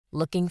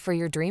Looking for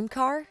your dream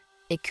car?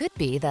 It could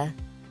be the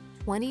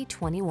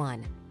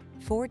 2021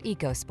 Ford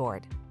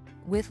EcoSport.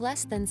 With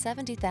less than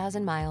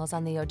 70,000 miles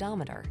on the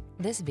odometer,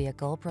 this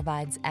vehicle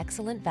provides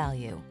excellent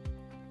value.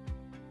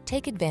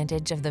 Take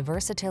advantage of the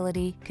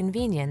versatility,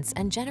 convenience,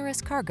 and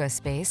generous cargo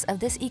space of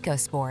this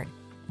EcoSport.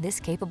 This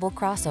capable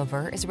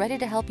crossover is ready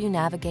to help you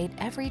navigate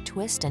every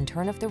twist and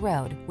turn of the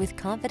road with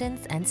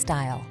confidence and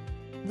style.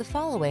 The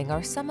following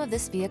are some of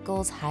this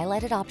vehicle's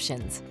highlighted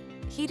options: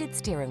 heated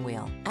steering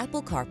wheel,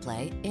 Apple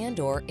CarPlay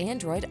and/or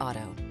Android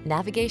Auto,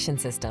 navigation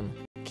system,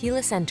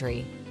 keyless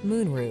entry,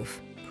 moonroof,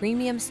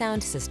 premium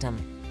sound system,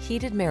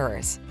 heated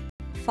mirrors,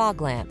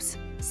 fog lamps,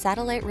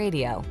 satellite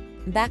radio,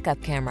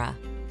 backup camera.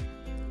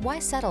 Why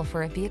settle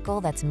for a vehicle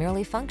that's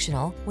merely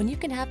functional when you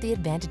can have the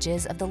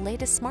advantages of the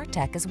latest smart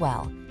tech as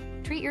well?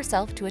 Treat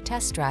yourself to a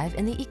test drive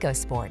in the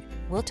EcoSport.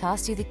 We'll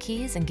toss you the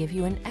keys and give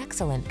you an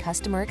excellent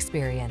customer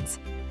experience.